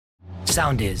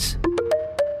Soundis.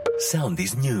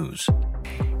 Soundis News.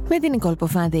 Με την Νικόλ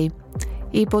Ποφάντη.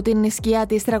 Υπό την σκιά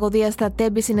της τραγωδίας στα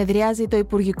Τέμπη συνεδριάζει το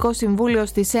Υπουργικό Συμβούλιο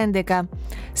στις 11.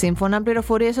 Σύμφωνα με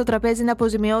πληροφορίες, το τραπέζι να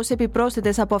αποζημιώσει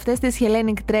επιπρόσθετες από αυτές της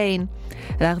Hellenic Train.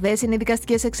 Ραγδαίες είναι οι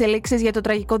δικαστικές εξελίξεις για το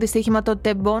τραγικό δυστύχημα των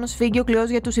τεμπών. Σφίγγει ο κλειός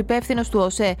για τους υπεύθυνους του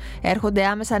ΟΣΕ. Έρχονται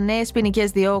άμεσα νέες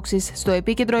ποινικές διώξεις. Στο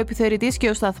επίκεντρο, ο επιθεωρητής και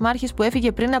ο σταθμάρχης που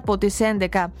έφυγε πριν από τις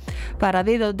 11.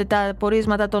 Παραδίδονται τα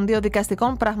απορίσματα των δύο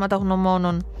δικαστικών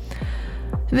πραγματογνωμόνων.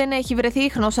 Δεν έχει βρεθεί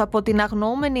ίχνος από την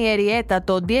αγνοούμενη Εριέτα.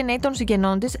 Το DNA των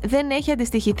συγγενών της δεν έχει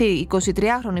αντιστοιχηθεί. Η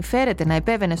 23χρονη φέρεται να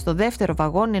επέβαινε στο δεύτερο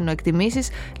βαγόνι, ενώ εκτιμήσεις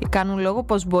κάνουν λόγο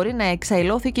πως μπορεί να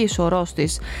εξαϊλώθηκε η σωρός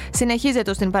της.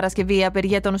 Συνεχίζεται στην Παρασκευή η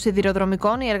απεργία των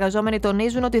σιδηροδρομικών. Οι εργαζόμενοι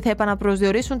τονίζουν ότι θα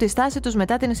επαναπροσδιορίσουν τη στάση τους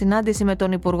μετά την συνάντηση με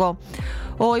τον Υπουργό.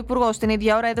 Ο Υπουργός την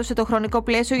ίδια ώρα έδωσε το χρονικό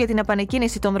πλαίσιο για την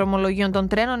επανεκκίνηση των δρομολογίων των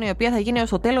τρένων, η οποία θα γίνει ως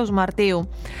το τέλος Μαρτίου.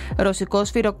 Ρωσικό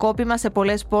σφυροκόπημα σε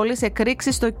πολλές πόλεις,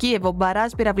 εκρήξεις στο Κίεβο,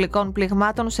 μπαράζ πυραυλικών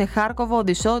πληγμάτων σε Χάρκοβο,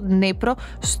 Οδυσσό, Ντνίπρο,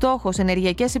 στόχος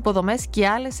ενεργειακές υποδομές και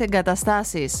άλλες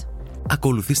εγκαταστάσεις.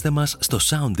 Ακολουθήστε μας στο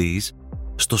Soundis,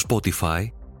 στο Spotify,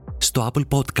 στο Apple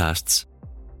Podcasts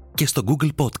και στο Google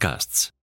Podcasts.